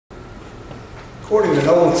According to an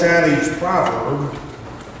old Chinese proverb,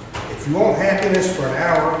 if you want happiness for an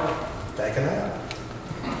hour, take a nap.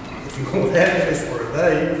 If you want happiness for a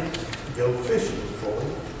day, go fishing for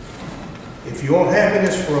it. If you want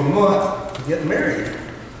happiness for a month, get married.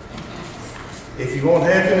 If you want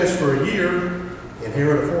happiness for a year,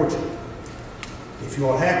 inherit a fortune. If you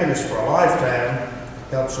want happiness for a lifetime,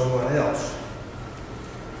 help someone else.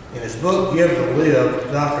 In his book, Give to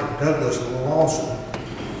Live, Dr. Douglas Lawson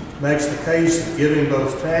makes the case that giving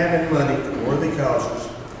both time and money to worthy causes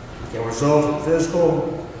can result in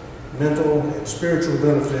physical, mental, and spiritual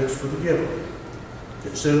benefits for the giver.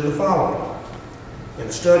 Consider the following. In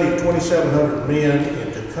a study of 2,700 men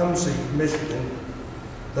in Tecumseh, Michigan,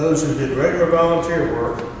 those who did regular volunteer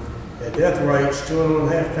work had death rates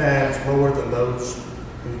 2.5 times more than those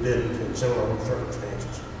who didn't in similar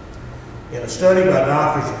circumstances. In a study by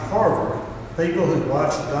doctors at Harvard, people who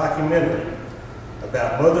watched a documentary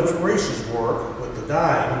about Mother Teresa's work with the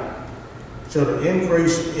dying showed an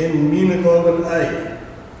increase in immunoglobulin A,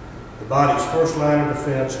 the body's first line of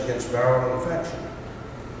defense against viral infection.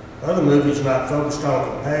 Other movies not focused on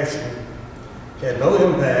compassion had no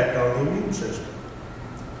impact on the immune system.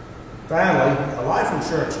 Finally, a life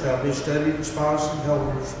insurance company studied its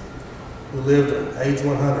policyholders who lived at age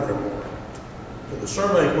 100 or more. To the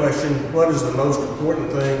survey question, what is the most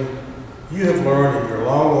important thing you have learned in your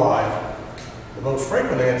long life? The most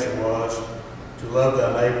frequent answer was, to love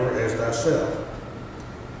thy neighbor as thyself.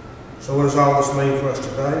 So what does all this mean for us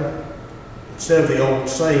today? Instead of the old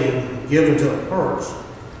saying, give until it hurts,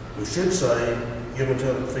 we should say, give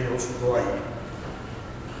until it feels great.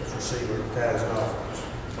 Let's receive our tithes and offering.